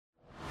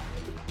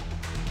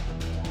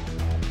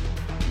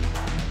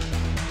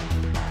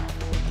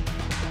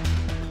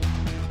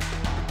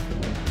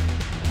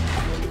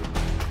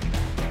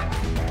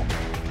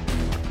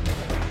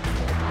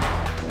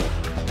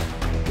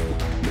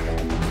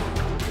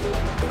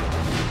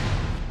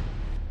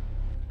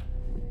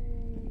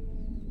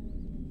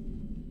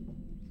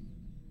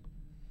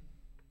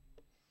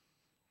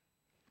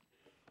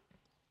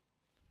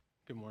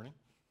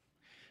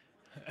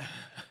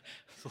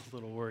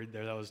little worried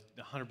there. That was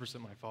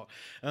 100% my fault.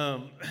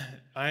 Um,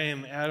 I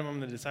am Adam. I'm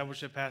the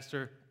discipleship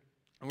pastor.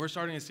 And we're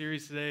starting a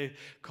series today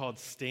called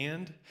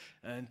Stand.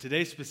 And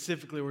today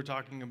specifically we're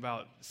talking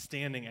about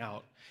standing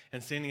out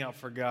and standing out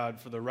for God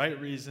for the right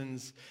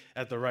reasons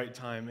at the right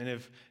time. And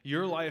if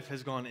your life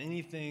has gone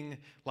anything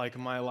like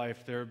my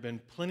life, there have been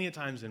plenty of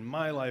times in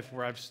my life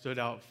where I've stood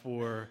out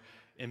for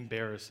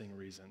embarrassing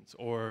reasons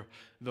or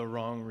the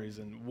wrong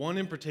reason. One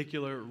in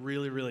particular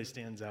really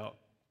stands out.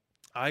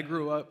 I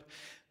grew up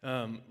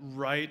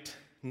right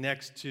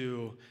next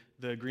to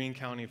the Greene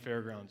County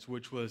Fairgrounds,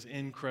 which was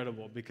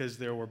incredible because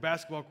there were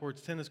basketball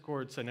courts, tennis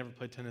courts. I never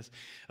played tennis,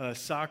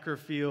 soccer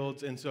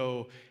fields, and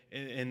so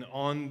and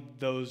on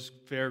those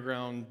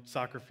fairground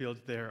soccer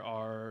fields there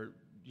are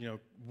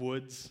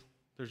woods.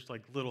 There's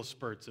like little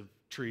spurts of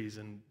trees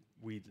and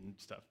weeds and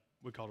stuff.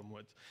 We called them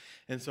woods.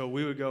 And so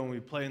we would go and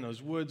we'd play in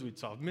those woods. We'd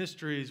solve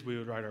mysteries. We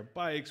would ride our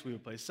bikes. We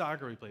would play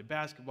soccer. We'd play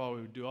basketball.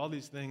 We would do all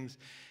these things.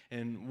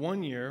 And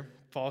one year,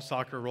 fall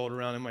soccer rolled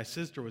around, and my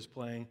sister was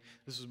playing.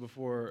 This was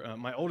before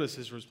my oldest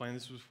sister was playing.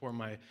 This was before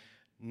my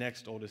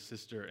next oldest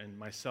sister and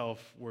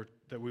myself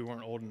we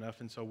weren't old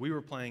enough. And so we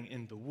were playing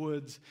in the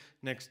woods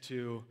next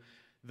to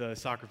the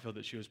soccer field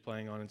that she was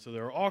playing on. And so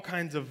there were all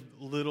kinds of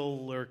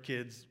littler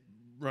kids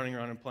running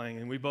around and playing.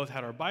 And we both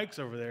had our bikes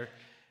over there.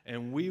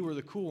 And we were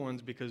the cool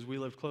ones because we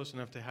lived close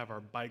enough to have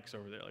our bikes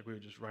over there. Like we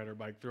would just ride our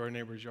bike through our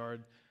neighbor's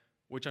yard,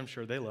 which I'm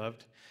sure they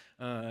loved.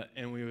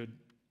 And we would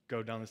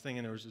go down this thing.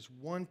 And there was this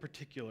one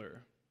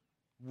particular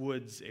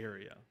woods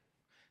area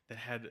that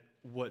had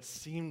what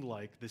seemed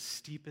like the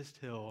steepest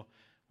hill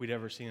we'd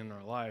ever seen in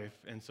our life.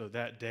 And so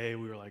that day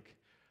we were like,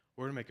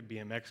 we're going to make a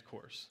BMX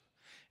course.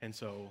 And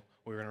so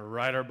we were going to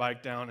ride our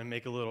bike down and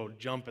make a little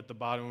jump at the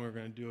bottom. We were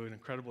going to do an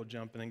incredible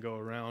jump and then go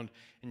around,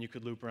 and you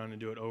could loop around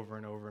and do it over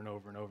and over and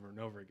over and over and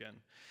over again.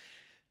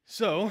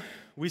 So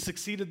we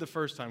succeeded the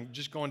first time,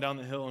 just going down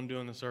the hill and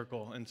doing the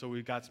circle. And so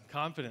we got some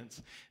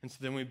confidence. And so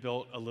then we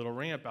built a little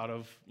ramp out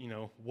of,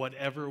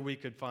 whatever we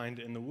could find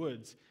in the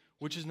woods,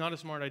 which is not a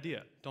smart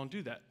idea. Don't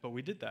do that. But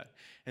we did that.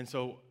 And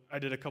so I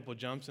did a couple of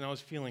jumps, and I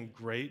was feeling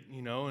great,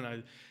 and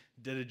I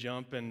did a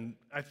jump, and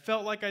I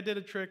felt like I did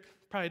a trick.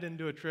 Probably didn't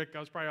do a trick. I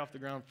was probably off the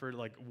ground for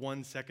like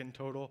 1 second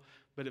total,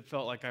 but it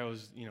felt like I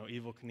was,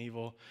 Evel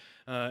Knievel.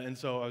 And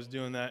so I was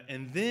doing that.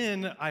 And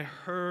then I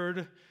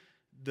heard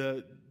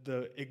the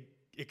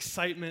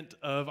excitement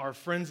of our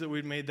friends that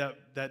we'd made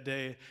that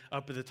day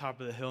up at the top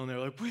of the hill, and they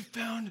were like, "We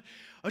found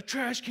a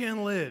trash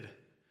can lid."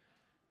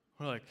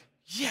 We're like,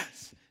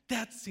 "Yes,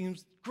 that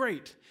seems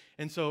great."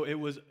 And so it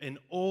was an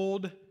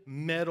old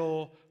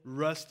metal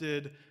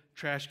rusted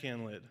trash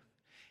can lid.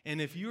 And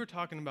if you were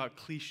talking about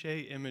cliche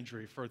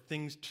imagery for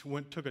things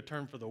took a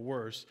turn for the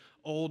worse,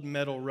 old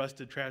metal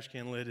rusted trash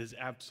can lid is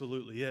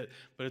absolutely it.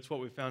 But it's what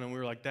we found, and we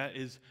were like, that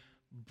is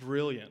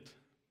brilliant.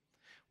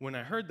 When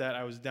I heard that,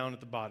 I was down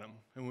at the bottom,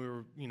 and we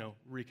were,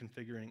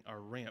 reconfiguring our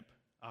ramp,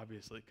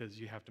 obviously, because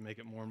you have to make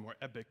it more and more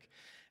epic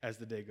as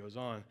the day goes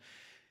on.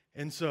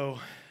 And so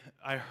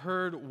I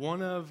heard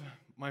one of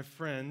my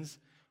friends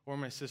or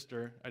my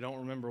sister, I don't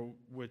remember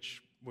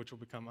which will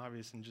become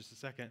obvious in just a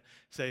second,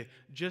 say,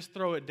 "Just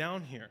throw it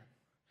down here."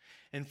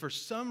 And for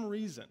some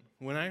reason,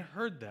 when I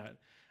heard that,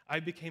 I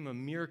became a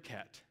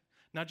meerkat.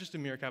 Not just a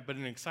meerkat, but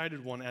an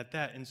excited one at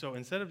that. And so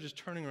instead of just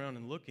turning around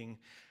and looking,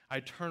 I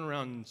turned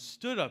around and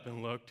stood up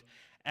and looked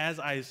as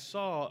I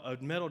saw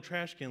a metal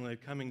trash can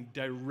lid coming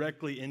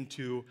directly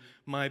into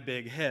my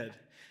big head.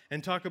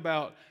 And talk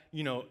about,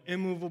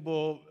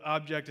 immovable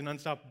object and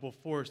unstoppable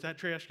force. That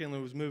trash can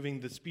lid was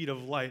moving the speed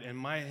of light, and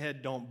my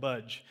head don't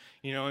budge,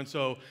 And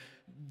so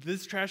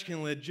this trash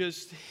can lid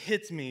just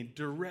hits me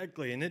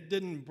directly, and it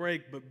didn't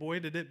break, but boy,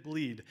 did it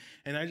bleed.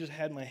 And I just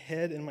had my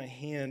head in my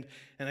hand,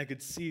 and I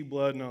could see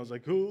blood, and I was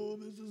like, "Oh,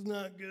 this is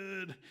not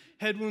good."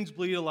 Head wounds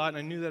bleed a lot, and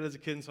I knew that as a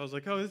kid, and so I was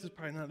like, "Oh, this is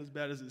probably not as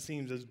bad as it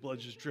seems," as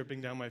blood's just dripping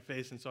down my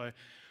face. And so I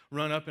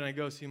run up, and I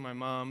go see my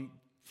mom.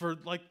 For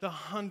like the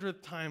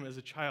 100th time as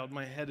a child,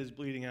 my head is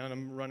bleeding out.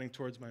 I'm running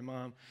towards my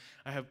mom.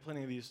 I have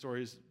plenty of these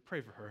stories.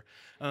 Pray for her.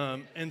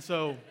 And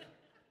so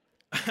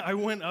I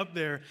went up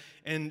there,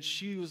 and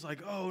she was like,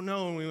 "Oh,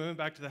 no." And we went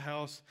back to the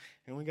house,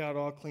 and we got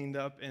all cleaned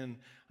up. And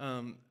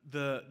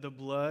the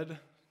blood,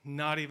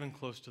 not even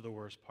close to the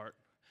worst part.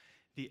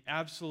 The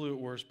absolute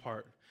worst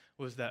part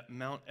was that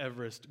Mount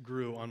Everest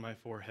grew on my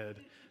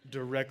forehead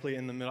directly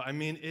in the middle. I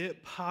mean,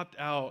 it popped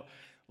out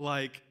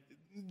like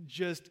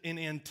just an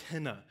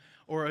antenna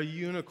or a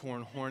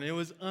unicorn horn. It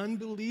was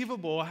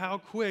unbelievable how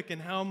quick and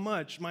how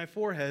much my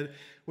forehead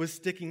was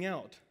sticking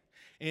out.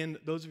 And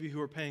those of you who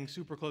are paying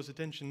super close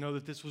attention know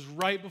that this was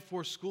right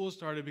before school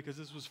started because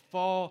this was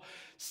fall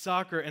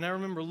soccer. And I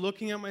remember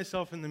looking at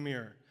myself in the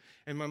mirror,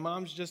 and my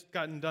mom's just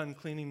gotten done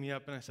cleaning me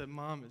up, and I said,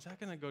 "Mom, is that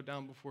going to go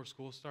down before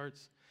school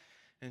starts?"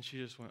 And she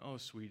just went, "Oh,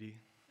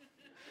 sweetie."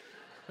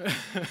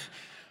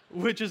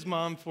 Which is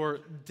mom for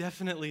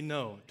definitely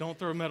no. Don't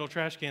throw metal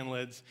trash can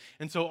lids.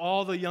 And so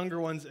all the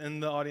younger ones in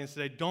the audience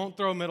today, don't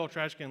throw metal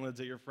trash can lids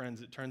at your friends.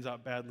 It turns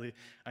out badly,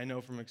 I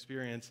know from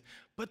experience.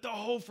 But the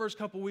whole first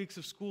couple weeks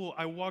of school,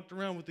 I walked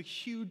around with a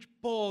huge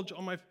bulge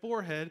on my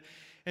forehead,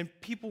 and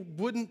people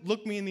wouldn't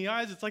look me in the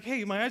eyes. It's like,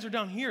 hey, my eyes are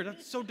down here.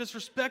 That's so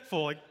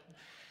disrespectful. Like,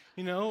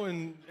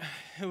 and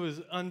it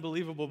was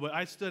unbelievable. But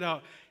I stood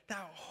out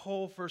that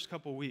whole first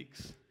couple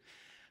weeks.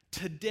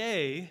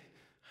 Today,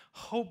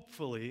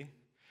 hopefully,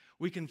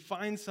 we can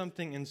find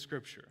something in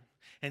Scripture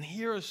and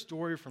hear a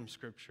story from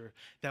Scripture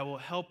that will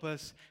help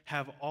us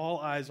have all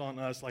eyes on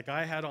us, like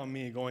I had on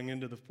me going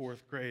into the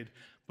 4th grade,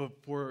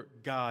 but for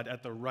God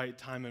at the right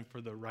time and for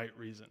the right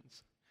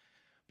reasons.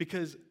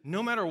 Because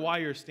no matter why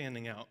you're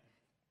standing out,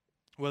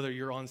 whether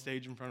you're on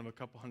stage in front of a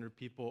couple hundred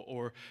people,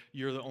 or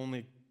you're the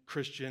only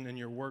Christian in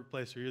your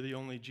workplace, or you're the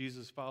only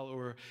Jesus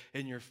follower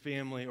in your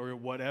family, or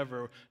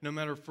whatever, no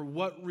matter for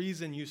what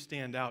reason you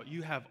stand out,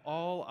 you have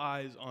all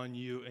eyes on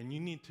you, and you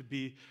need to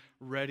be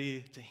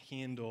ready to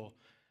handle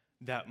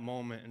that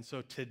moment. And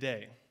so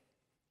today,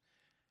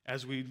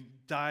 as we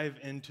dive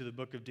into the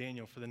book of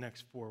Daniel for the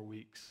next 4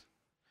 weeks,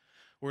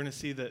 we're going to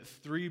see that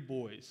 3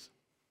 boys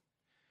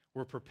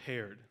were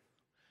prepared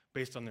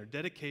based on their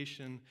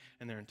dedication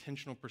and their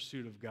intentional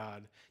pursuit of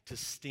God to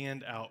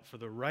stand out for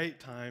the right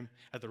time,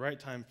 at the right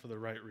time for the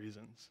right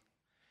reasons.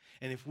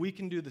 And if we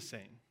can do the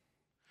same,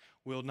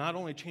 we'll not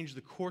only change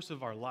the course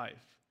of our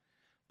life,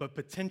 but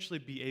potentially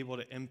be able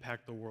to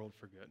impact the world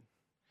for good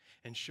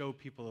and show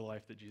people the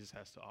life that Jesus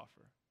has to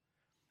offer.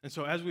 And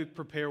so as we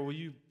prepare, will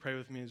you pray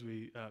with me as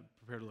we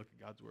prepare to look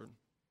at God's word?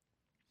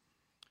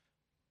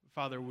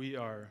 Father, we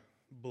are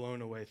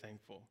blown away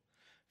thankful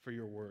for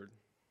your word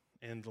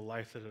and the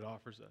life that it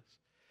offers us.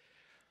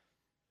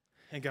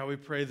 And God, we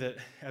pray that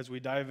as we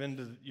dive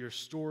into your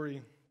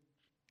story,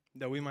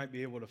 that we might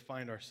be able to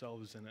find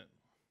ourselves in it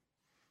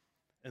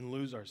and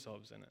lose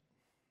ourselves in it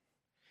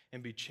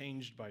and be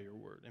changed by your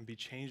word and be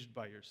changed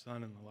by your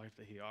Son and the life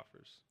that he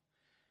offers.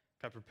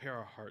 God, prepare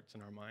our hearts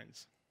and our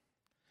minds.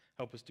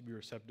 Help us to be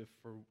receptive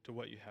to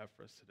what you have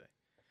for us today.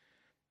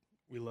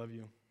 We love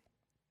you.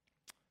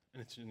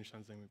 And it's in your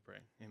Son's name we pray.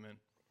 Amen.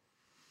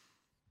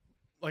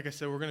 Like I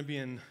said, we're going to be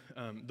in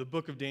the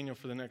book of Daniel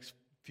for the next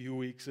few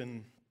weeks,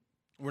 and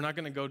we're not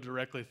going to go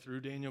directly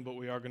through Daniel, but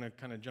we are going to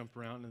kind of jump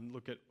around and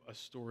look at a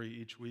story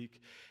each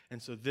week.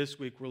 And so this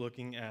week we're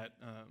looking at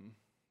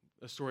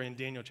a story in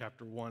Daniel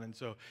chapter 1. And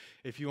so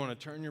if you want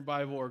to turn your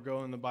Bible or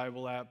go in the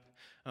Bible app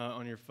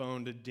on your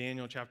phone to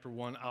Daniel chapter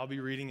 1, I'll be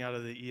reading out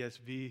of the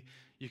ESV.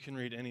 You can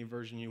read any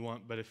version you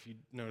want, but if you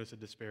notice a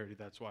disparity,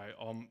 that's why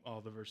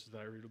all the verses that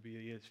I read will be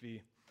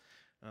ESV.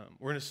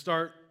 We're going to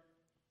start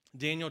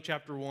Daniel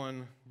chapter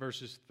 1,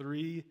 verses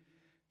 3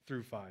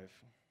 through 5.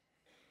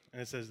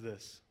 And it says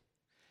this.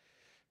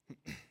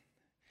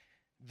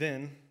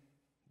 Then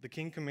the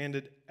king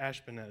commanded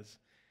Ashpenaz,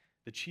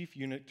 the chief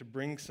eunuch, to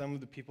bring some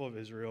of the people of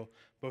Israel,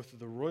 both of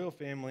the royal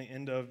family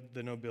and of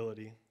the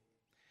nobility,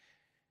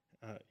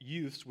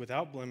 youths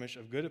without blemish,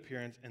 of good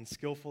appearance, and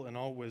skillful in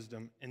all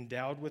wisdom,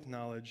 endowed with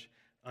knowledge,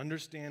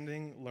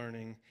 understanding,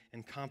 learning,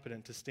 and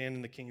competent to stand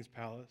in the king's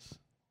palace,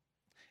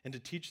 and to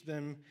teach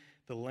them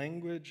the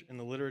language and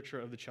the literature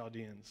of the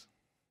Chaldeans.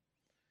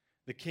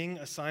 The king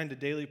assigned a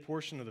daily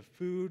portion of the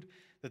food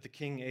that the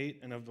king ate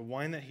and of the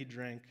wine that he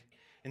drank,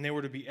 and they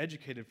were to be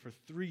educated for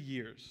 3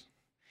 years.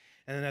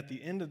 And then at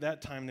the end of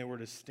that time, they were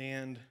to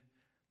stand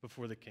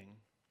before the king.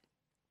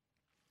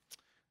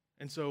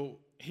 And so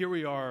here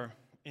we are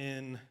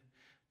in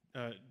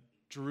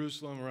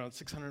Jerusalem around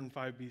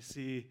 605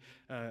 BC.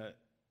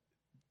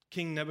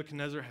 King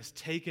Nebuchadnezzar has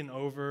taken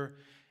over,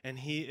 and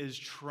he is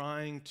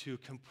trying to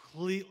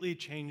completely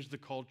change the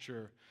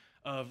culture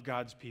of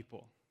God's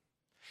people.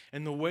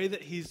 And the way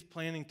that he's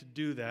planning to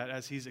do that,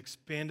 as he's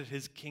expanded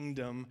his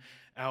kingdom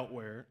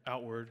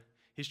outward,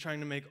 he's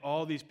trying to make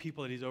all these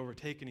people that he's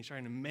overtaken, he's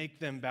trying to make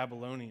them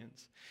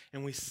Babylonians.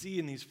 And we see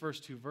in these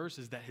first 2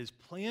 verses that his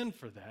plan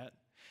for that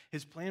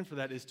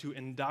is to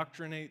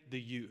indoctrinate the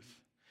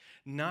youth.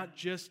 Not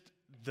just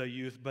the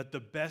youth, but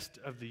the best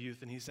of the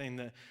youth. And he's saying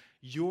that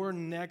your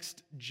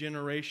next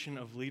generation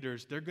of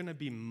leaders, they're going to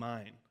be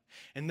mine.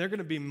 And they're going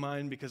to be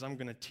mine because I'm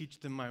going to teach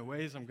them my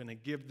ways, I'm going to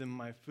give them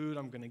my food,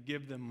 I'm going to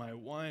give them my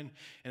wine,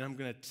 and I'm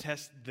going to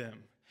test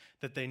them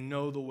that they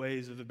know the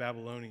ways of the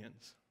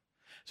Babylonians.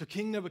 So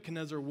King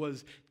Nebuchadnezzar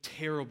was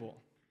terrible.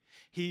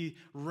 He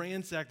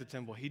ransacked the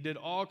temple. He did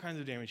all kinds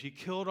of damage. He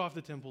killed off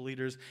the temple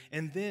leaders,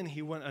 and then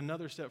he went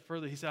another step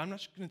further. He said, I'm not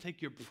just going to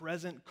take your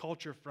present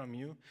culture from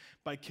you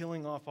by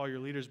killing off all your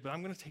leaders, but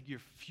I'm going to take your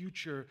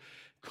future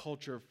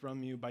culture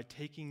from you by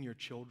taking your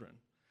children.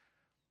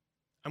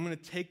 I'm going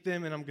to take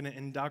them and I'm going to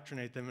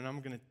indoctrinate them and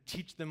I'm going to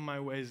teach them my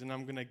ways and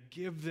I'm going to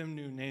give them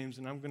new names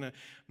and I'm going to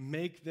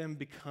make them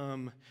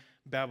become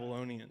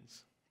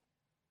Babylonians.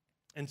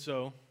 And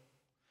so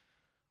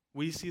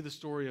we see the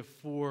story of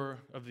 4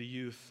 of the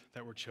youth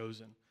that were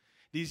chosen.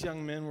 These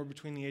young men were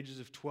between the ages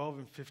of 12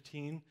 and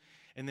 15,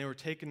 and they were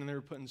taken and they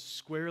were put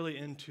squarely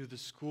into the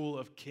school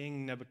of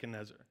King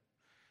Nebuchadnezzar.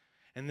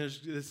 And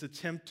there's this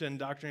attempt to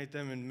indoctrinate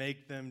them and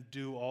make them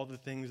do all the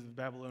things of the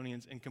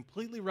Babylonians and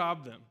completely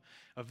rob them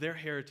of their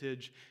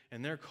heritage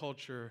and their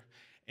culture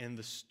and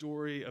the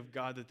story of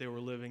God that they were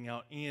living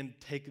out and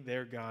take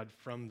their God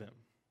from them.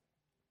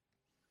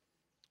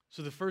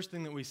 So the first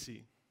thing that we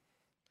see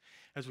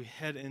as we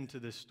head into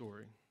this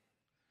story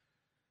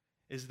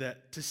is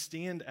that to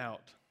stand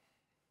out,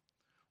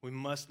 we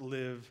must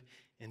live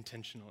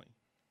intentionally.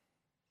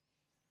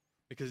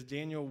 Because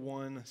Daniel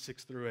 1,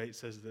 6 through 8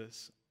 says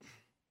this.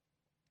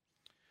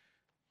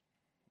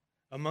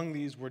 Among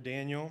these were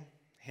Daniel,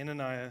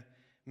 Hananiah,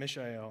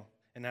 Mishael,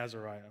 and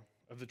Azariah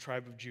of the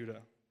tribe of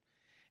Judah.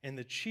 And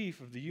the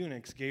chief of the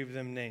eunuchs gave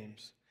them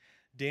names.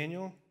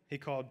 Daniel he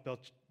called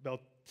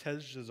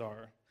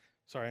Belteshazzar.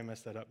 Sorry, I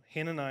messed that up.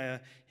 Hananiah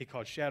he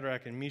called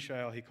Shadrach, and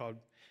Mishael he called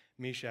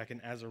Meshach,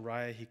 and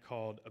Azariah he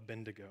called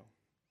Abednego.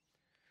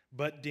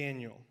 But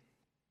Daniel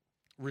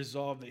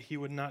resolved that he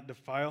would not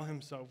defile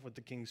himself with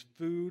the king's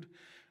food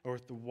or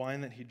with the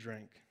wine that he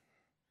drank.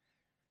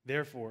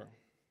 Therefore,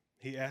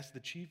 he asked the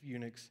chief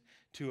eunuchs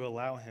to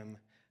allow him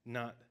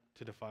not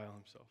to defile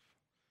himself.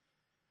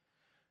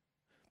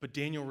 But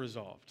Daniel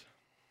resolved.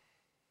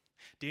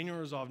 Daniel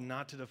resolved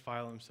not to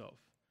defile himself.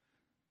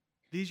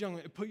 These young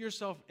men, put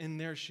yourself in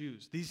their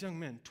shoes. These young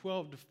men,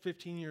 12 to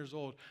 15 years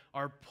old,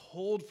 are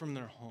pulled from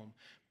their home,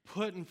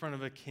 put in front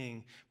of a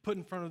king, put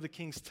in front of the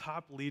king's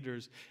top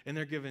leaders, and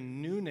they're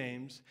given new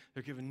names,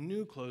 they're given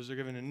new clothes, they're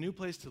given a new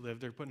place to live,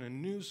 they're put in a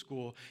new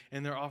school,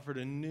 and they're offered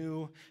a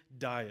new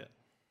diet.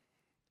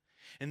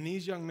 And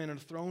these young men are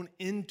thrown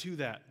into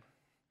that.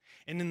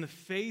 And in the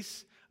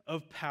face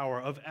of power,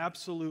 of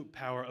absolute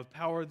power, of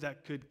power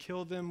that could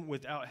kill them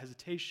without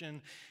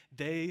hesitation,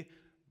 they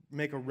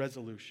make a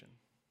resolution.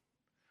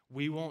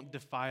 We won't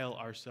defile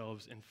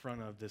ourselves in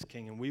front of this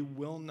king, and we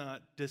will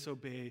not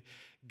disobey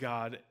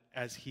God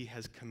as he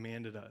has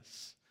commanded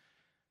us.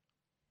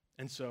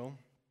 And so,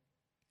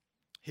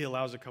 he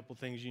allows a couple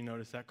things. You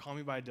notice that. Call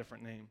me by a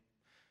different name.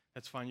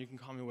 That's fine. You can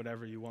call me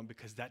whatever you want,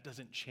 because that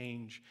doesn't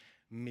change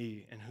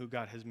me and who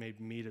God has made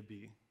me to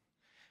be.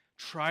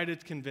 Try to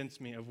convince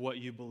me of what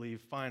you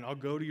believe. Fine, I'll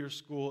go to your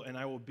school and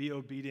I will be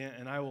obedient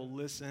and I will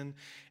listen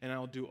and I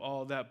will do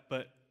all that,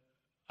 but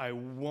I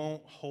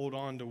won't hold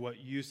on to what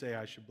you say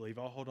I should believe.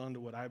 I'll hold on to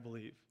what I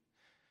believe.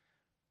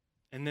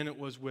 And then it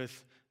was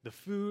with the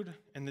food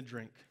and the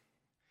drink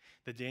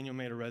that Daniel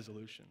made a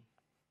resolution.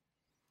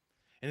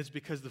 And it's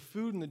because the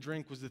food and the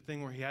drink was the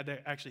thing where he had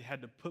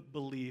to put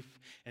belief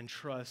and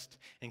trust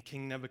in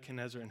King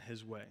Nebuchadnezzar and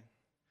his way.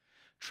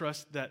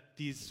 Trust that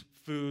these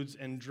foods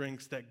and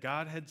drinks that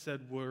God had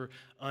said were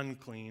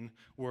unclean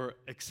were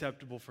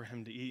acceptable for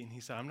him to eat. And he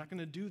said, I'm not going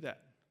to do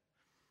that.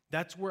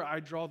 That's where I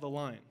draw the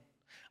line.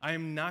 I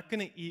am not going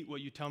to eat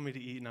what you tell me to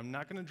eat, and I'm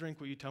not going to drink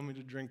what you tell me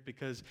to drink,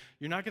 because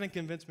you're not going to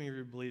convince me of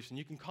your beliefs, and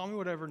you can call me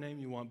whatever name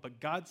you want, but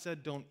God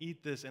said don't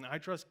eat this, and I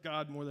trust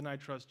God more than I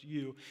trust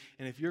you,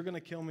 and if you're going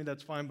to kill me,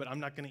 that's fine, but I'm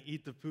not going to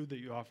eat the food that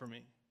you offer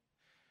me.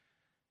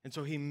 And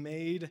so he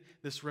made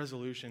this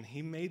resolution.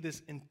 He made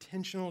this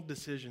intentional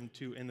decision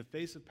to, in the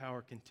face of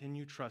power,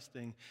 continue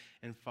trusting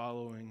and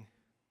following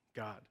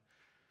God.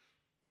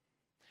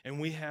 And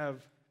we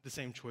have the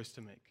same choice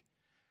to make,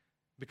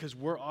 because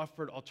we're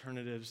offered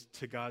alternatives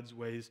to God's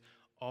ways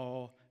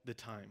all the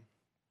time.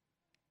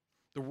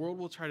 The world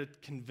will try to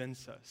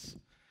convince us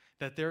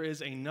that there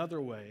is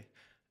another way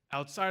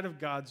outside of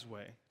God's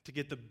way to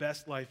get the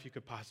best life you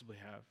could possibly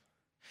have.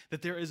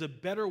 That there is a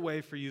better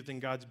way for you than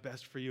God's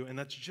best for you, and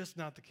that's just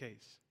not the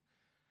case.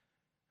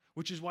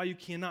 Which is why you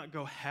cannot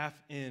go half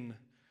in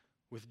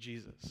with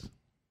Jesus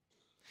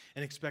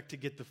and expect to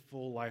get the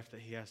full life that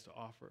he has to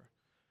offer.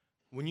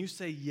 When you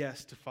say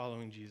yes to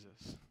following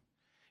Jesus,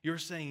 you're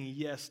saying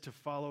yes to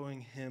following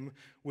him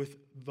with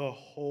the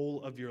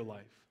whole of your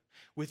life,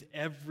 with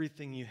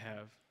everything you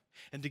have.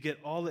 And to get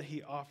all that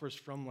he offers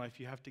from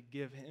life, you have to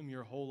give him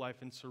your whole life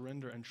and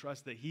surrender and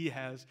trust that he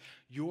has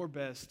your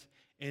best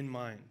in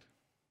mind.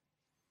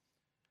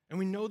 And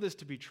we know this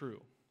to be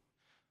true,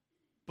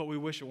 but we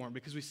wish it weren't,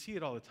 because we see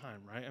it all the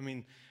time, right? I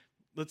mean,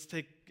 let's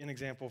take an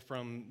example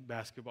from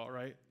basketball,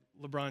 right?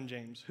 LeBron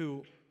James,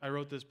 who, I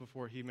wrote this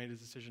before he made his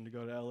decision to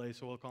go to LA,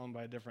 so we'll call him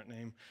by a different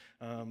name,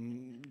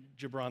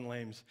 Jabron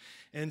Lames.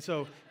 And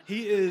so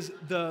he is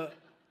the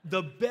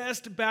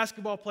best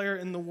basketball player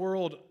in the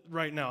world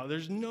right now.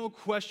 There's no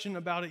question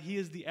about it. He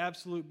is the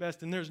absolute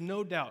best, and there's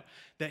no doubt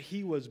that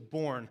he was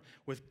born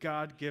with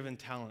God-given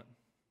talent.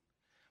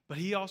 But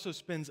he also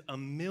spends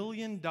 $1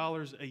 million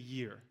a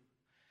year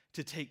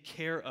to take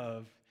care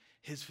of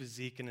his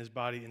physique and his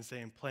body and stay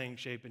in playing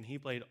shape. And he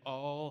played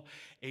all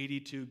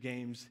 82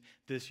 games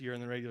this year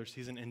in the regular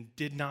season and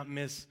did not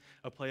miss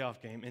a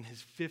playoff game in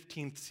his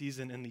 15th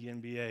season in the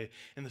NBA.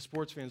 And the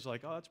sports fans are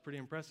like, oh, that's pretty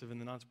impressive.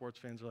 And the non-sports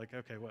fans are like,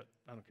 okay, what?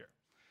 I don't care.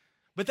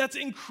 But that's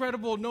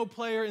incredible. No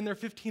player in their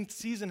 15th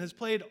season has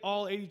played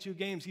all 82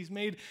 games. He's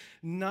made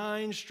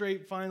 9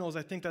 straight finals.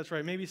 I think that's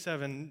right. Maybe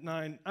 7,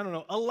 9. I don't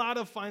know. A lot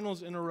of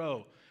finals in a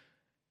row.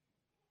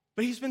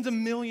 But he spends $1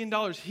 million.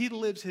 He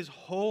lives his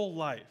whole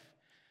life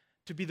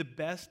to be the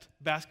best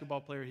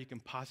basketball player he can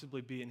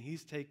possibly be. And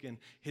he's taken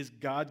his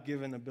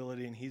God-given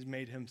ability and he's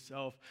made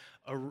himself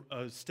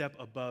a step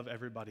above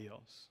everybody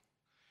else.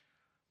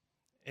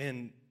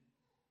 And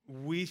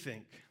we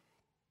think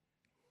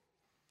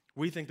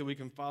that we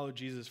can follow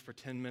Jesus for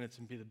 10 minutes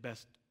and be the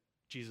best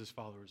Jesus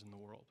followers in the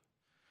world.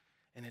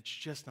 And it's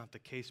just not the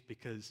case,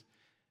 because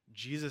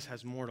Jesus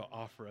has more to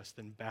offer us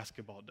than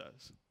basketball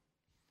does.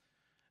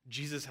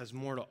 Jesus has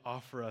more to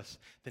offer us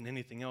than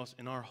anything else,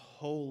 and our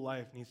whole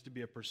life needs to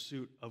be a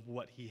pursuit of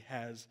what he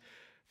has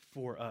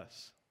for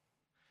us.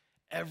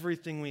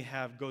 Everything we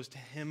have goes to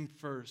him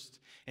first,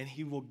 and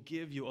he will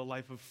give you a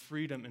life of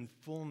freedom and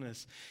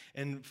fullness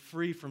and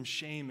free from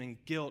shame and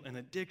guilt and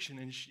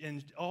addiction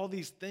and all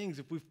these things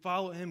if we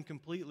follow him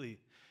completely.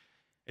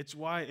 It's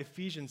why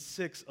Ephesians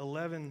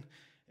 6:11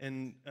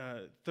 and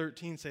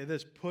 13 say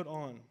this: put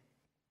on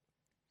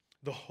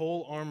the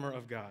whole armor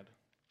of God.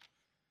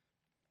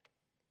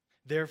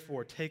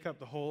 Therefore, take up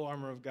the whole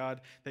armor of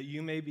God that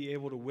you may be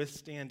able to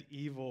withstand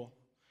in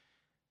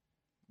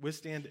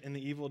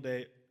the evil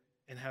day,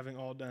 and having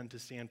all done, to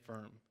stand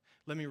firm.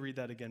 Let me read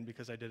that again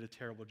because I did a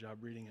terrible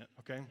job reading it,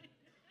 okay?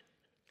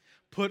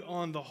 Put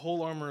on the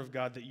whole armor of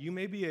God that you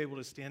may be able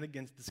to stand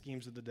against the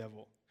schemes of the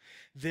devil.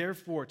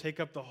 Therefore, take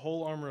up the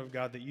whole armor of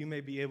God that you may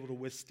be able to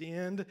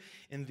withstand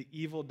in the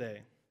evil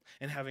day,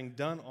 and having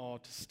done all,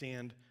 to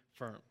stand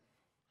firm.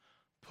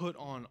 Put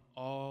on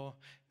all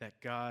that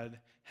God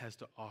has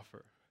to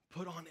offer.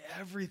 Put on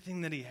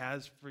everything that he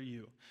has for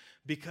you,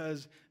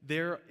 because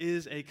there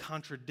is a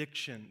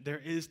contradiction.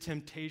 There is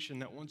temptation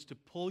that wants to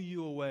pull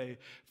you away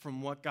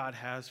from what God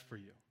has for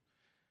you.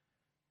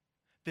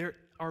 There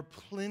are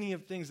plenty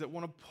of things that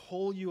want to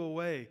pull you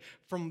away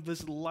from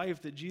this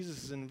life that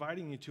Jesus is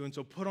inviting you to. And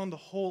so put on the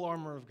whole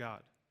armor of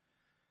God,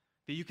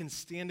 that you can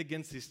stand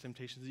against these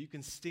temptations, that you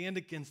can stand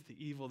against the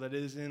evil that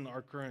is in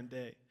our current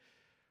day.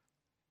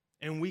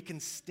 And we can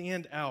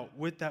stand out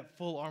with that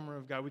full armor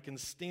of God. We can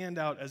stand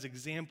out as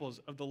examples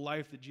of the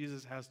life that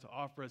Jesus has to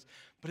offer us.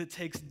 But it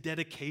takes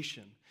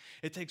dedication.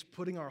 It takes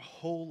putting our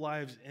whole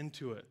lives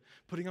into it.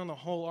 Putting on the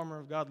whole armor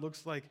of God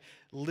looks like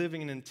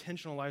living an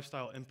intentional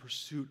lifestyle in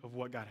pursuit of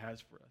what God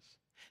has for us.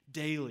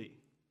 Daily.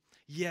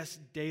 Yes,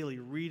 daily,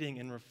 reading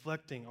and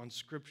reflecting on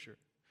Scripture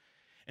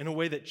in a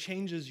way that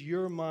changes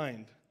your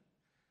mind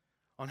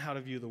on how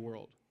to view the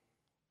world.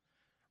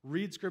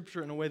 Read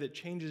Scripture in a way that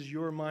changes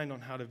your mind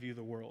on how to view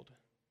the world.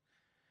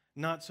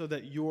 Not so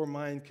that your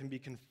mind can be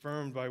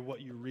confirmed by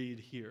what you read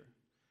here,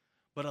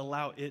 but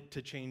allow it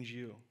to change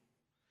you.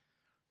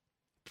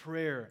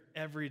 Prayer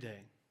every day.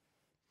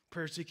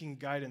 Prayer seeking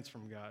guidance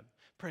from God.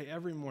 Pray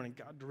every morning,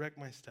 God, direct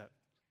my step,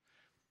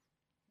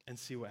 and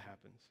see what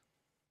happens.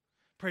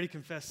 Pray to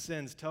confess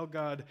sins. Tell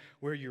God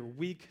where you're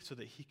weak so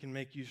that he can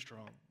make you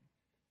strong.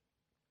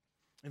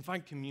 And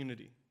find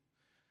community.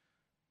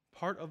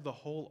 Part of the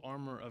whole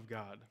armor of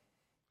God,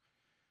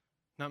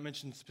 not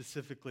mentioned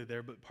specifically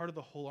there, but part of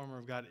the whole armor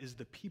of God is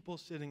the people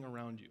sitting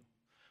around you.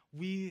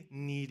 We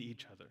need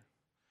each other.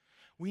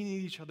 We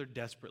need each other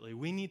desperately.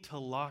 We need to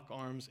lock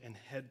arms and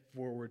head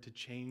forward to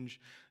change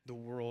the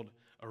world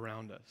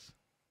around us.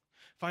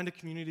 Find a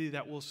community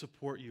that will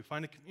support you.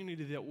 Find a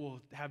community that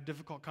will have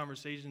difficult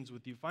conversations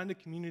with you. Find a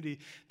community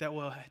that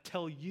will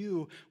tell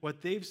you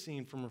what they've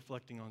seen from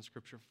reflecting on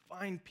Scripture.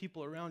 Find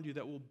people around you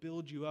that will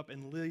build you up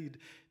and lead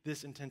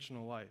this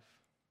intentional life.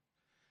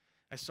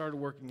 I started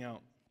working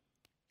out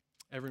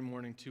every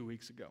morning 2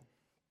 weeks ago.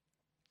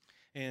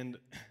 And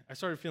I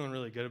started feeling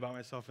really good about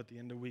myself at the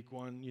end of week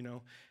 1,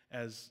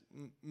 as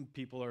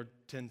people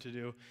tend to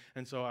do.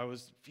 And so I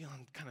was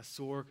feeling kind of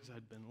sore because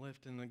I'd been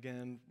lifting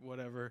again,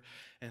 whatever.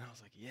 And I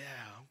was like, yeah,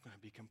 I'm going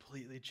to be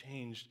completely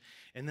changed.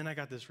 And then I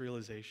got this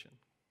realization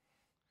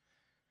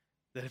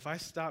that if I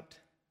stopped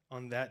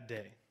on that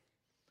day,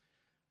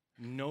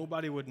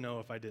 nobody would know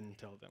if I didn't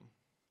tell them.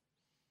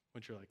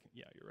 Which you're like,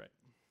 yeah, you're right.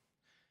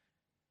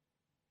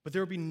 But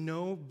there would be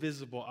no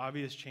visible,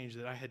 obvious change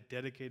that I had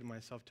dedicated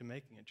myself to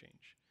making a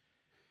change.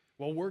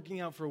 While working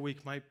out for a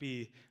week might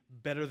be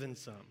better than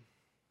some,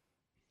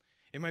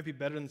 it might be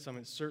better than some,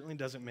 it certainly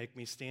doesn't make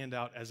me stand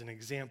out as an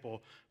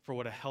example for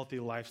what a healthy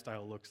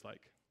lifestyle looks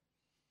like.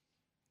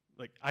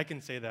 Like, I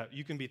can say that.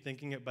 You can be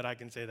thinking it, but I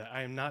can say that.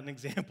 I am not an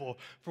example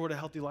for what a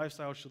healthy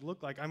lifestyle should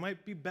look like. I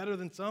might be better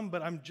than some,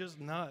 but I'm just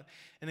not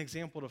an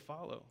example to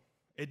follow.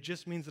 It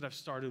just means that I've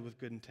started with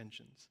good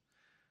intentions.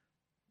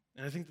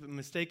 And I think that the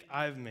mistake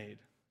I've made,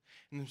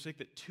 and the mistake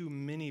that too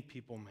many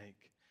people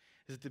make,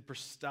 is that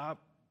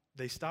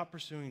they stop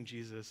pursuing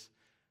Jesus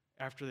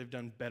after they've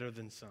done better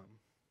than some.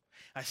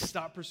 I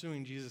stopped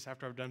pursuing Jesus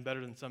after I've done better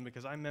than some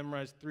because I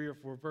memorized 3 or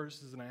 4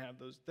 verses and I have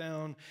those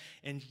down,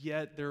 and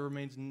yet there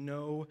remains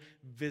no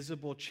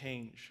visible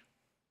change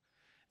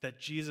that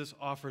Jesus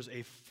offers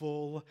a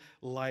full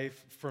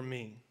life for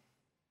me.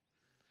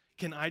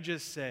 Can I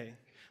just say,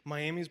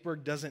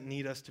 Miamisburg doesn't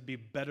need us to be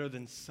better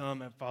than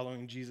some at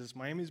following Jesus.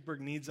 Miamisburg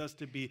needs us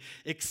to be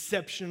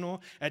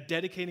exceptional at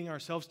dedicating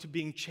ourselves to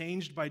being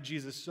changed by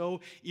Jesus.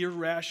 So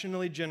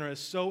irrationally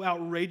generous, so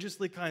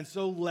outrageously kind,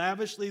 so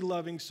lavishly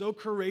loving, so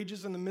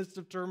courageous in the midst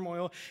of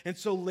turmoil, and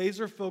so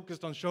laser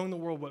focused on showing the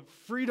world what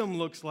freedom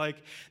looks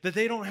like that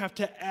they don't have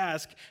to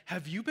ask,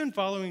 have you been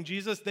following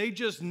Jesus? They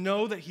just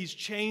know that he's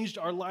changed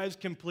our lives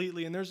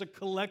completely, and there's a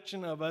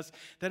collection of us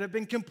that have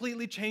been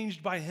completely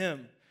changed by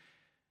him.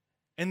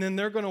 And then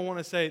they're going to want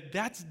to say,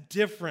 that's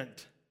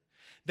different.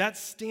 That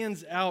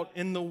stands out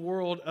in the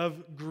world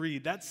of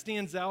greed. That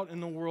stands out in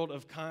the world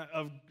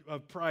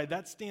of pride.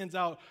 That stands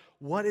out.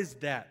 What is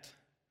that?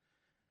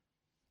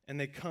 And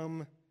they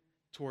come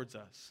towards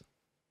us.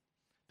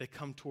 They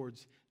come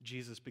towards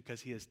Jesus because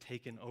he has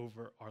taken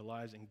over our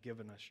lives and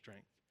given us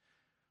strength.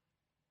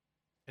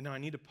 And now I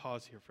need to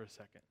pause here for a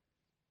second.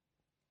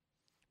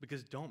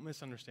 Because don't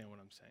misunderstand what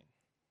I'm saying.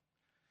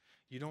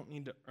 You don't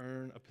need to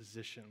earn a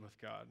position with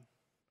God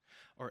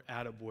or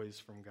attaboys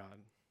from God.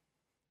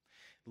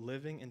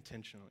 Living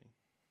intentionally,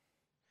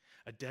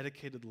 a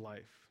dedicated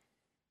life,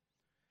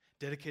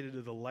 dedicated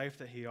to the life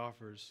that he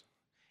offers,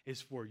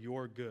 is for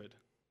your good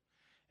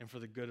and for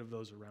the good of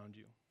those around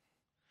you.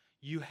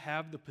 You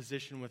have the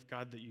position with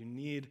God that you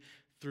need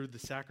through the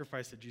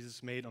sacrifice that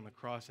Jesus made on the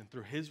cross, and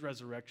through his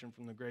resurrection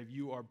from the grave.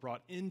 You are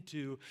brought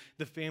into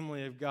the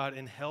family of God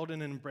and held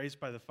and embraced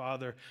by the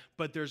Father.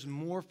 But there's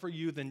more for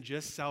you than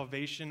just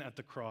salvation at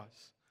the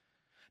cross.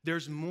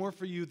 There's more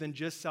for you than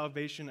just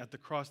salvation at the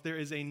cross. There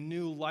is a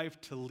new life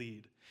to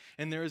lead,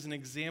 and there is an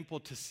example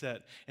to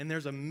set, and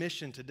there's a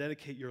mission to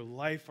dedicate your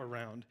life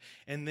around,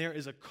 and there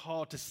is a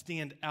call to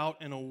stand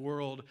out in a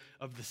world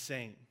of the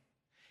same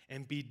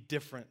and be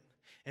different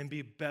and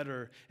be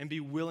better and be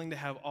willing to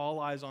have all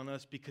eyes on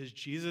us because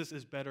Jesus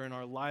is better and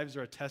our lives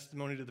are a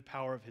testimony to the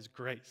power of his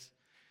grace.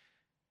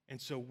 And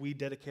so we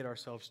dedicate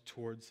ourselves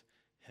towards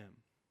him.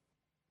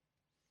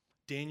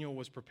 Daniel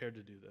was prepared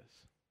to do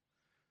this.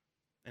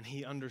 And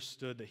he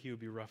understood that he would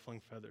be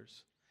ruffling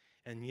feathers.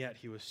 And yet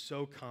he was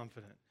so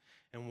confident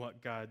in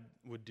what God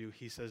would do.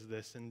 He says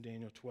this in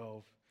Daniel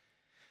 12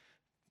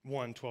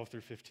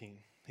 through 15.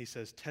 He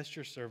says, "Test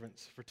your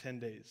servants for 10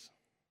 days.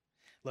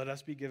 Let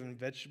us be given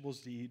vegetables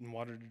to eat and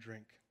water to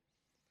drink.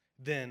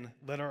 Then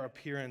let our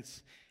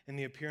appearance and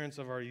the appearance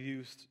of the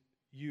youths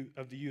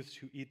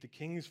who eat the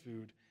king's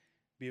food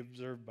be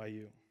observed by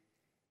you.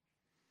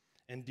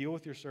 And deal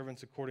with your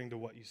servants according to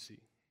what you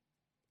see."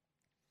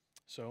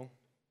 So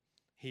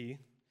he,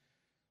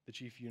 the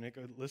chief eunuch,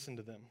 listened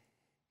to them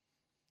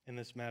in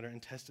this matter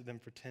and tested them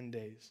for 10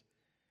 days.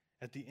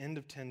 At the end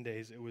of 10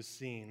 days, it was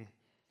seen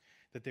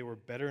that they were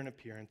better in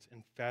appearance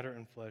and fatter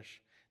in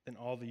flesh than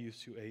all the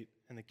youths who ate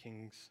the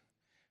king's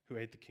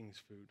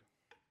food.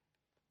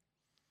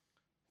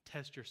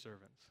 Test your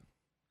servants.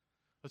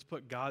 Let's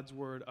put God's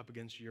word up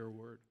against your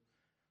word.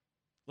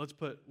 Let's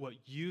put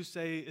what you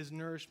say is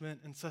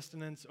nourishment and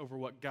sustenance over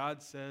what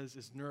God says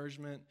is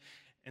nourishment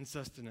and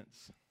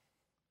sustenance.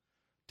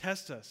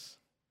 Test us.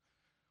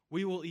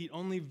 We will eat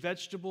only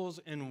vegetables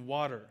and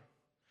water,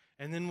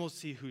 and then we'll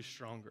see who's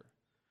stronger.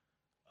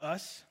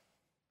 Us,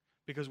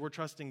 because we're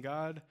trusting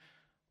God,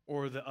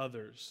 or the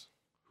others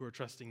who are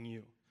trusting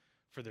you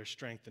for their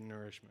strength and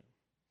nourishment.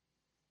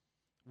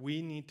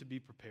 We need to be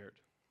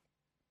prepared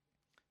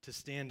to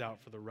stand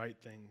out for the right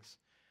things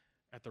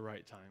at the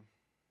right time.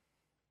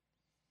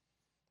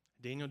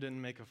 Daniel didn't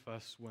make a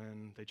fuss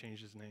when they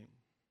changed his name.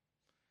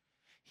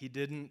 He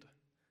didn't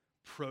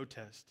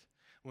protest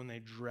when they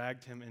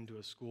dragged him into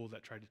a school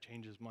that tried to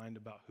change his mind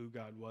about who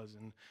God was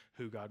and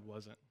who God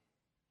wasn't.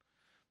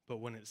 But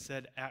when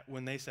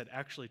they said,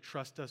 "Actually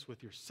trust us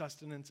with your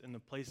sustenance in the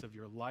place of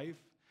your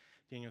life,"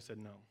 Daniel said,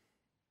 "No,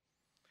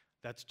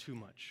 that's too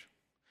much.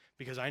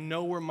 Because I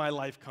know where my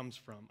life comes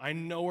from. I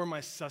know where my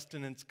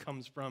sustenance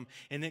comes from,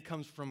 and it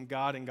comes from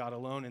God and God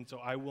alone, and so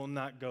I will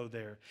not go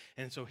there."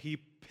 And so he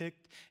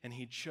picked and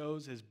he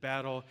chose his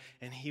battle,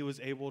 and he was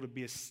able to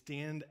be a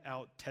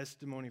standout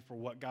testimony for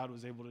what God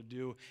was able to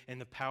do and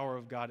the power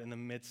of God in the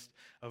midst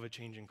of a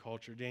changing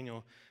culture.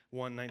 Daniel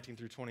 1:19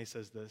 through 20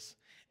 says this,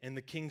 "And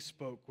the king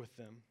spoke with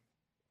them,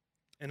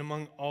 and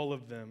among all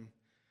of them,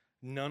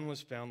 none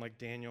was found like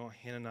Daniel,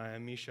 Hananiah,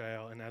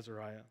 Mishael, and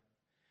Azariah.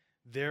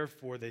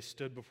 Therefore they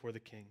stood before the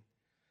king.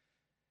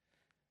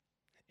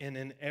 And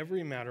in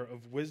every matter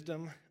of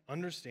wisdom,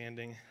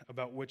 understanding,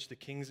 about which the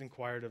king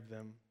inquired of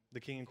them,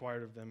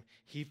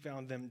 he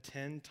found them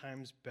 10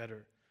 times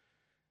better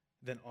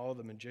than all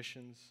the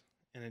magicians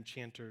and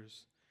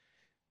enchanters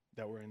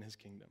that were in his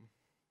kingdom."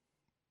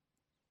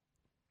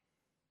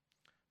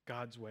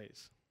 God's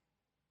ways.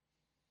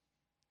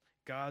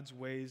 God's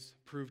ways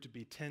proved to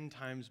be 10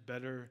 times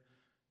better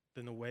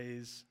than the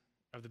ways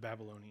of the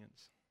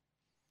Babylonians.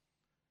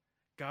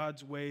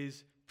 God's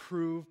ways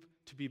proved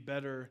to be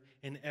better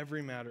in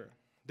every matter.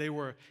 They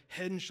were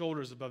head and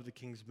shoulders above the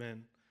king's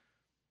men.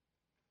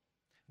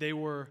 They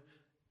were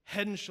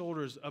head and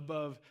shoulders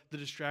above the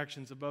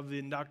distractions, above the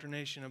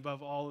indoctrination,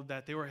 above all of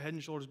that. They were head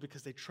and shoulders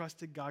because they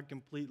trusted God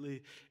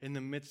completely in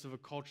the midst of a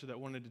culture that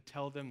wanted to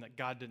tell them that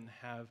God didn't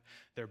have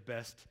their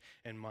best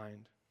in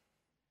mind.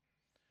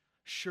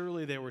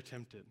 Surely they were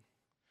tempted.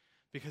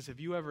 Because have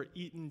you ever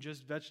eaten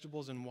just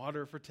vegetables and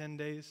water for 10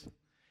 days?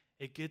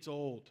 It gets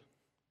old.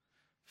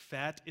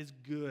 Fat is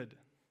good,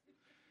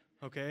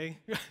 okay?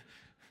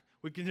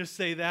 We can just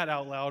say that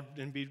out loud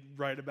and be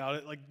right about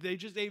it. Like, they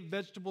just ate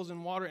vegetables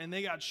and water, and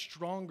they got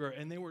stronger,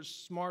 and they were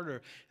smarter,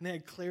 and they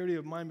had clarity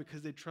of mind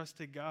because they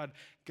trusted God.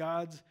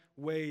 God's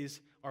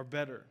ways are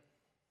better.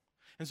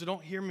 And so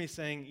don't hear me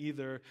saying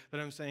either that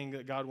I'm saying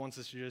that God wants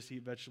us to just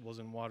eat vegetables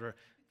and water.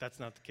 That's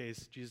not the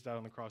case. Jesus died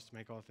on the cross to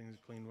make all things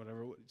clean,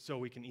 whatever, so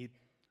we can eat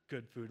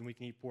good food and we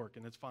can eat pork,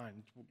 and it's fine.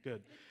 It's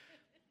good.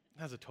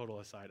 That's a total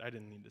aside. I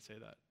didn't need to say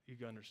that.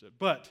 You understood.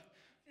 But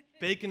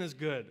bacon is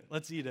good.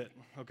 Let's eat it,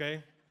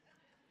 okay?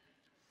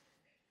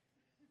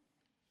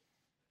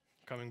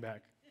 Coming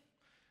back.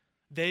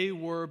 They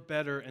were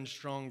better and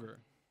stronger.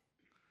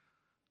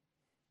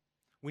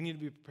 We need to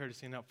be prepared to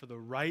stand up for the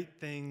right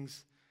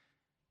things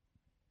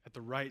at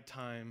the right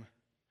time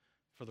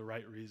for the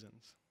right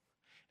reasons.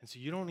 And so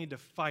you don't need to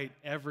fight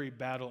every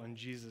battle in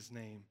Jesus'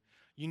 name.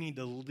 You need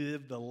to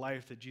live the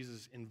life that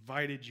Jesus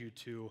invited you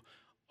to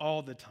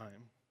all the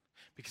time,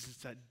 because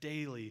it's that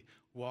daily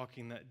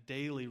walking, that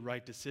daily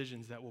right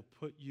decisions that will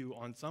put you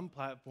on some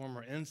platform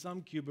or in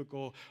some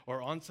cubicle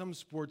or on some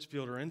sports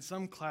field or in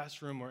some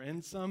classroom or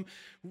in some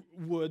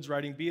woods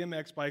riding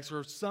BMX bikes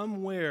or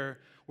somewhere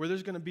where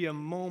there's going to be a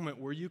moment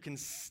where you can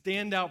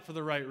stand out for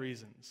the right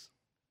reasons.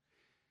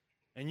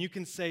 And you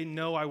can say,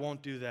 no, I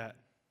won't do that.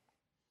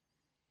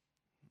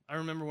 I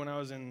remember when I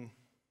was in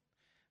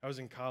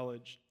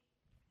college,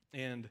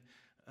 and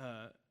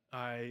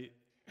I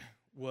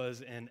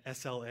was an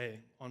SLA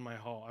on my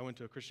hall. I went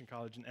to a Christian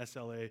college, and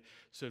SLA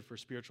stood for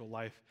Spiritual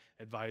Life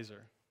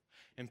Advisor.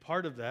 And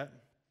part of that,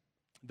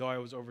 though I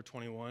was over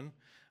 21,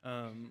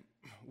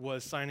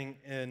 was signing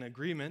an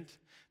agreement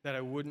that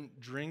I wouldn't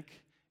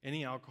drink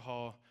any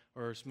alcohol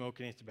or smoke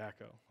any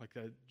tobacco.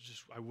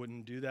 I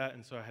wouldn't do that,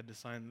 and so I had to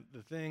sign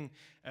the thing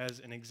as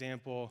an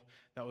example.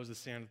 That was the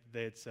standard that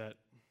they had set,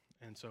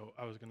 and so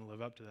I was going to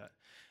live up to that.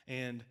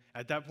 And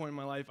at that point in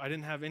my life, I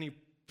didn't have any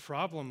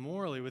problem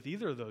morally with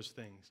either of those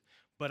things,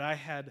 but I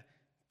had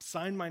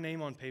signed my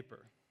name on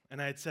paper,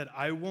 and I had said,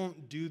 I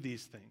won't do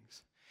these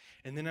things.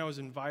 And then I was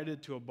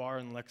invited to a bar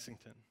in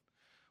Lexington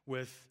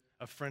with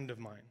a friend of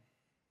mine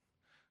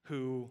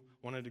who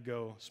wanted to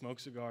go smoke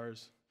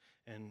cigars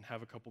and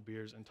have a couple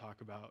beers and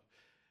talk about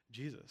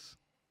Jesus.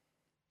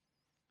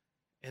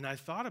 And I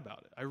thought about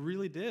it. I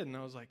really did. And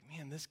I was like,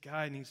 man, this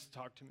guy needs to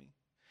talk to me.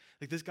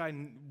 This guy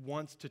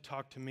wants to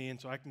talk to me,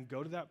 and so I can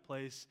go to that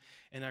place,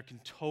 and I can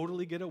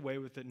totally get away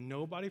with it.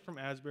 Nobody from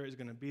Asbury is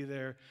going to be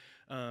there,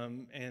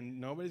 and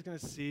nobody's going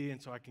to see,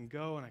 and so I can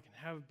go, and I can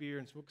have a beer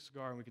and smoke a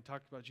cigar, and we can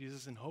talk about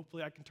Jesus, and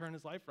hopefully I can turn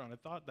his life around. I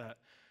thought that.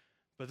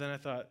 But then I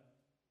thought,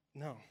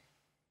 no.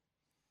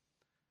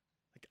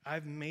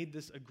 I've made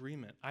this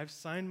agreement. I've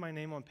signed my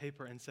name on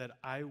paper and said,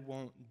 I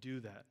won't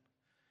do that.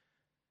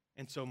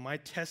 And so my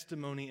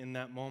testimony in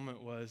that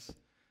moment was,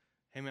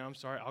 hey, man, I'm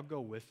sorry, I'll go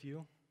with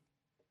you.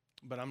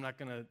 But I'm not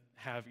going to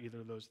have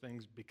either of those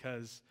things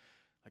because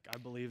I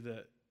believe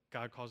that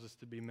God calls us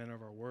to be men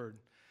of our word,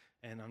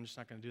 and I'm just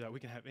not going to do that.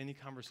 We can have any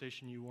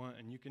conversation you want,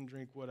 and you can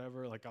drink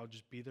whatever. I'll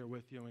just be there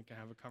with you, and we can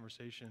have a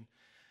conversation.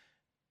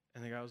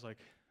 And the guy was like,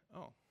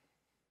 oh,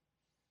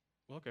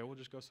 well, okay, we'll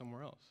just go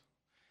somewhere else.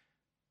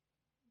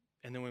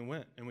 And then we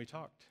went, and we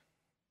talked,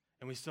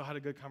 and we still had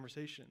a good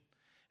conversation,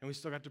 and we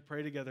still got to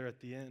pray together at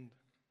the end,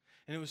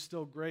 and it was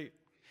still great.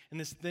 And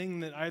this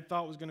thing that I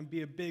thought was going to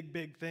be a big,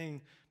 big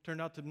thing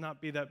turned out to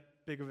not be that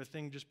big of a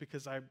thing just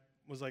because I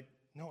was like,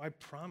 no, I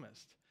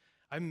promised.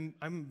 I'm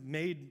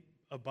made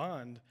a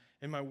bond,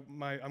 and I'm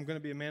going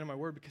to be a man of my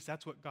word because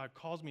that's what God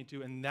calls me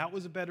to. And that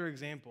was a better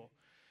example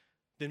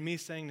than me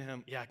saying to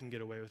him, yeah, I can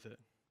get away with it.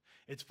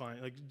 It's fine.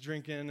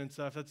 Drinking and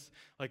stuff, that's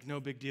no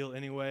big deal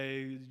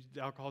anyway.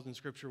 Alcohol's in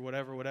Scripture,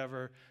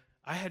 whatever.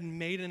 I had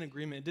made an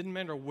agreement. It didn't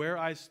matter where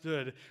I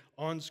stood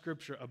on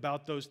Scripture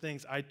about those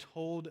things. I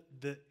told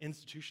the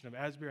institution of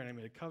Asbury, and I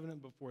made a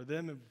covenant before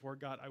them and before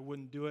God, I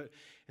wouldn't do it.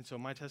 And so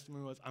my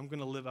testimony was, I'm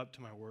going to live up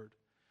to my word.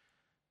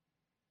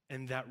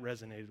 And that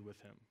resonated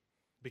with him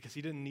because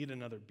he didn't need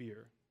another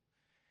beer.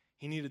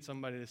 He needed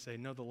somebody to say,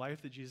 no, the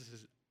life that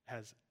Jesus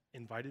has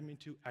invited me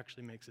to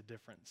actually makes a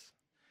difference,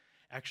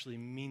 actually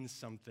means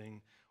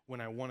something when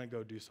I want to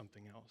go do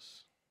something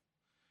else.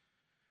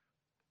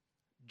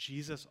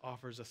 Jesus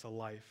offers us a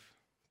life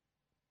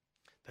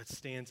that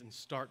stands in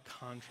stark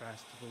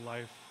contrast to the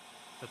life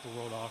that the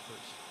world offers.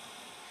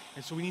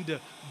 And so we need to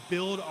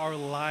build our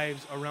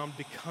lives around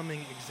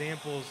becoming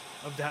examples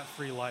of that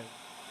free life.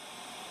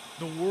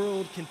 The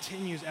world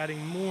continues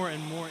adding more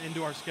and more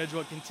into our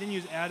schedule. It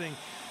continues adding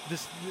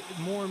this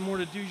more and more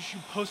to do. You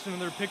should post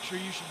another picture.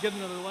 You should get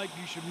another like.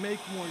 You should make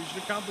more. You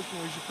should accomplish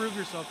more. You should prove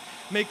yourself.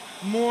 Make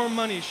more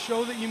money.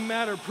 Show that you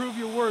matter. Prove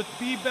your worth.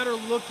 Be better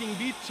looking.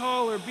 Be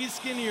taller. Be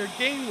skinnier.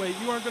 Gain weight.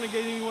 You aren't going to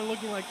get anyone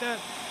looking like that.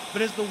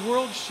 But as the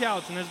world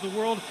shouts and as the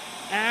world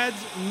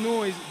adds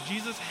noise,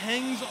 Jesus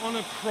hangs on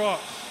a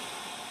cross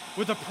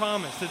with a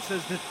promise that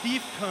says the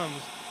thief comes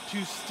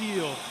to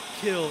steal,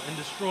 kill, and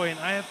destroy. And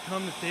I have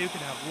come that they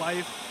could have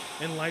life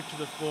and life to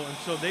the full. And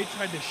so they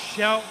tried to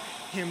shout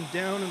him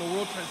down, and the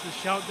world tries to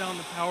shout down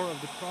the power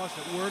of the cross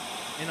at work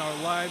in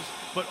our lives.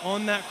 But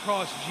on that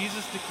cross,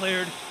 Jesus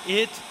declared,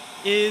 "It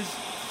is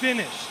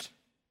finished."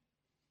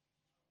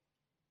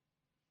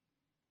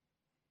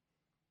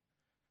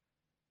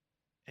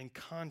 And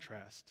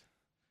contrast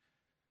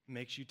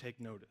makes you take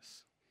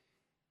notice.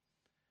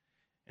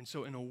 And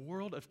so in a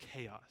world of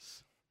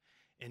chaos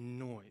and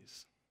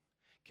noise,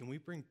 can we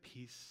bring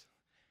peace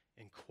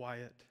and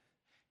quiet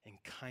and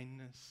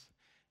kindness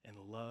and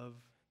love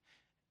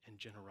and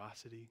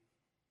generosity.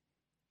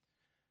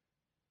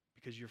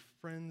 Because your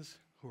friends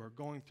who are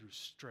going through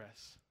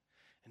stress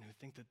and who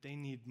think that they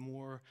need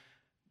more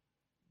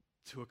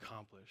to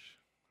accomplish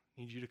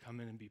need you to come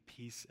in and be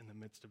peace in the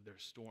midst of their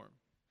storm.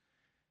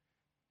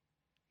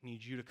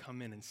 Need you to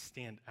come in and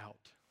stand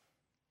out.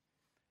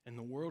 In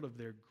the world of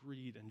their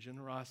greed and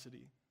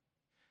generosity,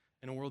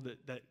 in a world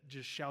that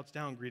just shouts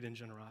down greed and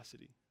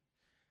generosity,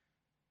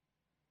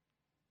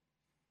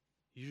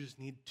 you just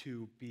need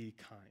to be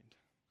kind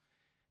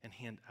and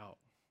hand out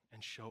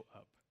and show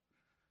up.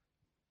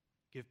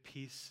 Give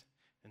peace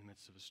in the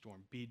midst of a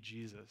storm. Be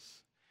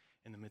Jesus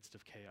in the midst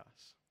of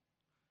chaos.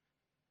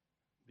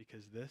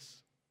 Because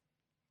this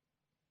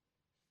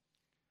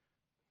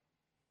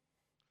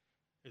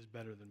is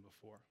better than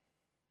before.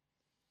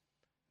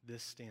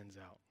 This stands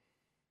out.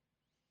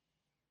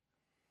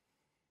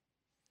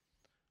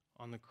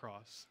 On the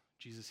cross,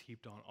 Jesus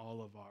heaped on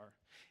all of our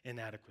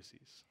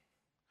inadequacies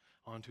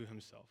onto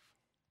himself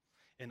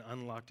and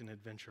unlocked an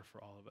adventure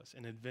for all of us.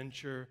 An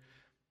adventure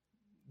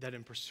that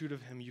in pursuit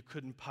of him you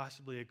couldn't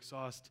possibly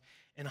exhaust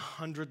in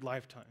 100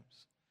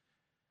 lifetimes.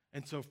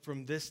 And so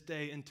from this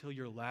day until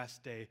your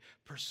last day,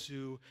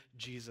 pursue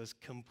Jesus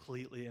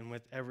completely and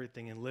with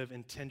everything and live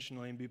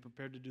intentionally and be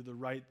prepared to do the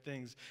right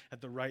things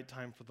at the right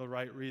time for the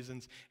right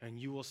reasons, and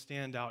you will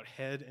stand out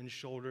head and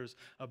shoulders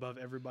above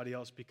everybody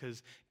else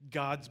because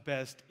God's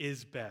best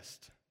is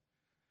best.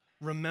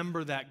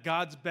 Remember that.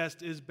 God's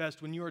best is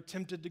best. When you are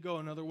tempted to go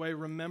another way,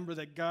 remember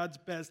that God's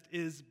best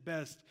is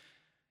best.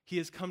 He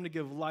has come to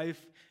give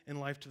life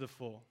and life to the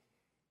full.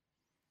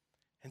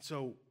 And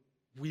so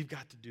we've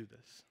got to do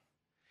this.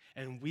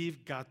 And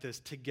we've got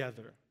this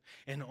together.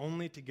 And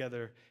only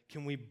together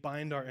can we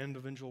bind our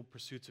individual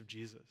pursuits of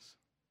Jesus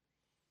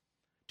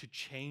to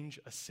change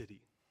a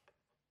city,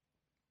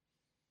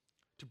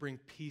 to bring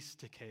peace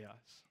to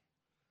chaos,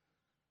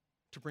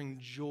 to bring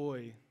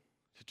joy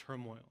to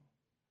turmoil,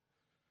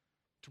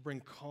 to bring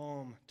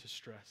calm to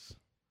stress.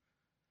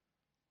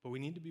 But we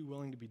need to be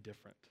willing to be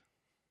different.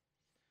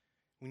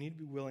 We need to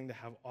be willing to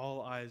have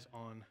all eyes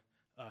on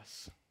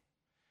us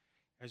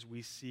as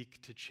we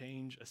seek to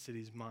change a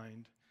city's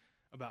mind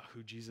about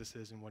who Jesus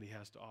is and what he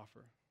has to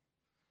offer.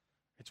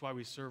 It's why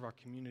we serve our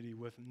community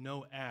with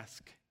no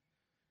ask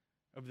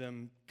of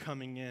them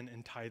coming in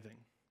and tithing.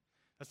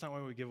 That's not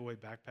why we give away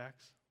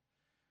backpacks.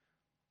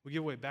 We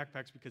give away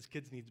backpacks because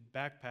kids need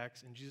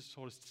backpacks, and Jesus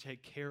told us to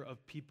take care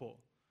of people.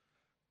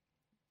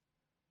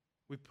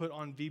 We put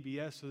on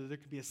VBS so that there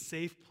could be a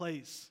safe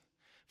place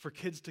for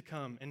kids to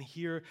come and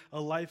hear a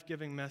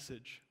life-giving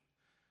message.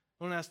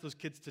 Don't ask those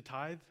kids to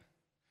tithe.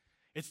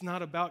 It's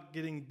not about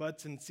getting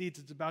butts and seats.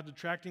 It's about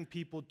attracting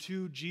people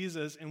to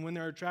Jesus. And when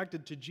they're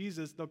attracted to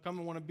Jesus, they'll come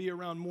and want to be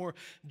around more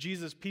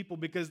Jesus people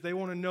because they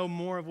want to know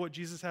more of what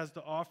Jesus has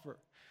to offer.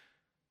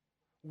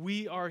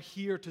 We are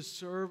here to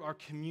serve our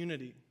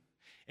community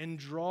and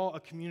draw a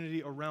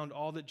community around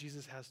all that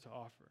Jesus has to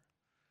offer.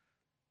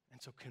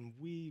 And so can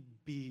we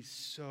be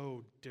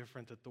so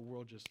different that the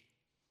world just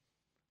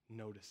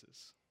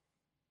notices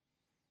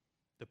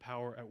the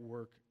power at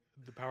work,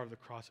 the power of the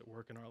cross at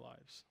work in our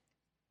lives?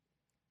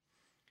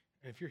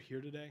 And if you're here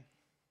today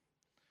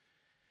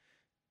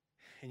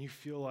and you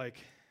feel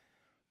like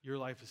your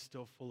life is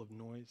still full of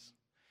noise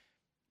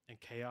and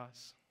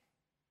chaos,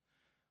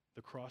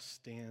 the cross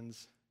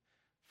stands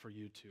for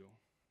you too.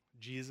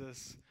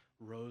 Jesus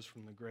rose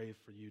from the grave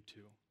for you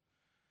too.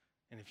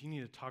 And if you need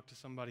to talk to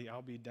somebody,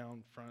 I'll be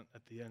down front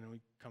at the end and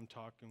we come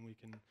talk and we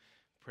can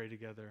pray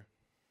together.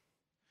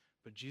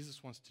 But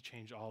Jesus wants to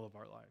change all of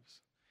our lives.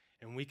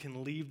 And we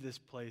can leave this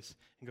place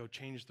and go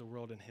change the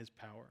world in his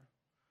power.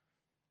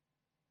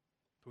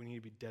 But we need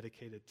to be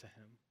dedicated to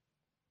him.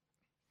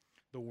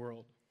 The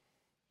world,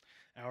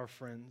 our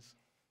friends,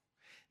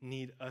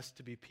 need us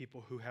to be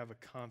people who have the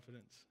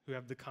confidence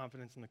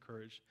and the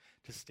courage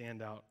to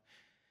stand out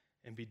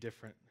and be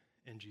different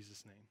in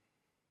Jesus' name.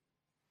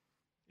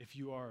 If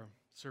you are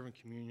serving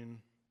communion,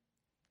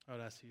 I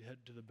would ask you to head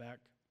to the back.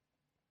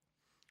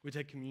 We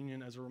take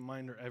communion as a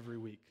reminder every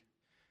week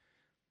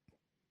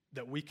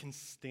that we can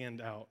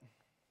stand out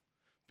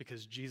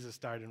because Jesus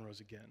died and rose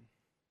again.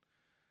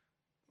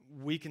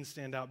 We can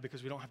stand out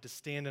because we don't have to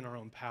stand in our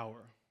own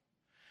power.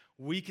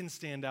 We can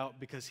stand out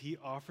because he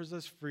offers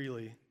us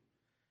freely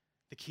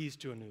the keys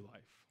to a new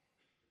life.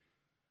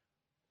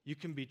 You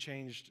can be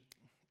changed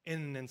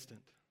in an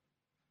instant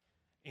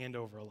and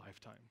over a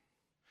lifetime.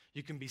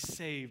 You can be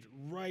saved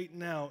right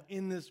now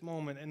in this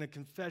moment in a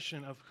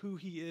confession of who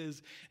he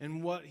is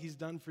and what he's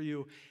done for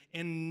you,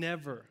 and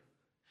never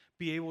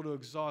be able to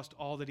exhaust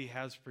all that he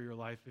has for your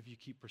life if you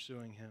keep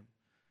pursuing him.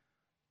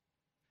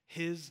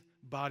 His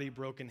body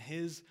broken,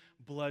 his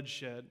blood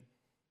shed,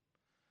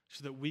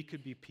 so that we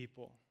could be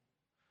people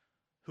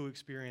who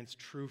experience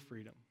true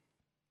freedom,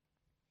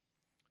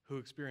 who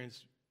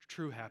experience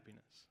true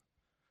happiness,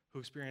 who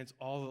experience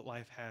all that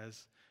life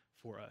has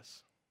for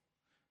us,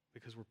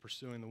 because we're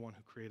pursuing the one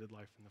who created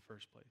life in the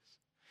first place.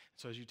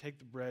 So as you take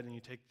the bread and you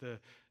take the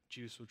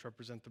juice, which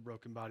represent the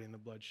broken body and the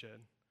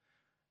bloodshed,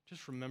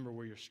 just remember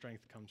where your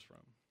strength comes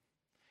from.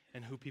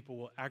 and who people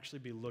will actually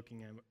be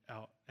looking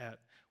out at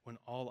when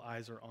all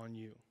eyes are on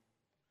you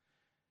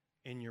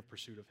in your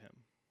pursuit of him.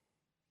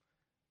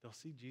 They'll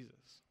see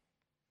Jesus,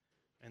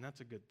 and that's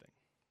a good thing.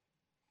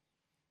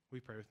 We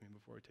pray with me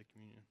before we take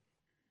communion.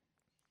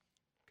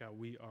 God,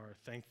 we are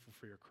thankful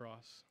for your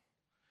cross.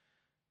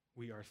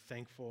 We are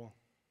thankful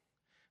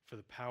for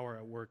the power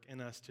at work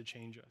in us to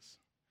change us.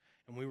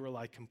 And we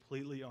rely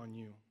completely on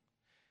you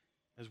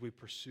as we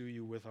pursue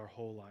you with our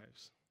whole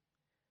lives.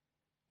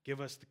 Give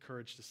us the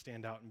courage to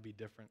stand out and be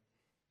different.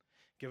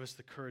 Give us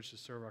the courage to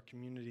serve our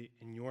community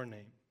in your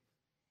name.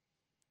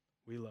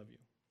 We love you.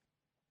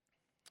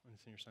 And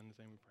it's in your Son's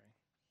name we pray.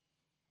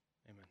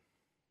 Amen.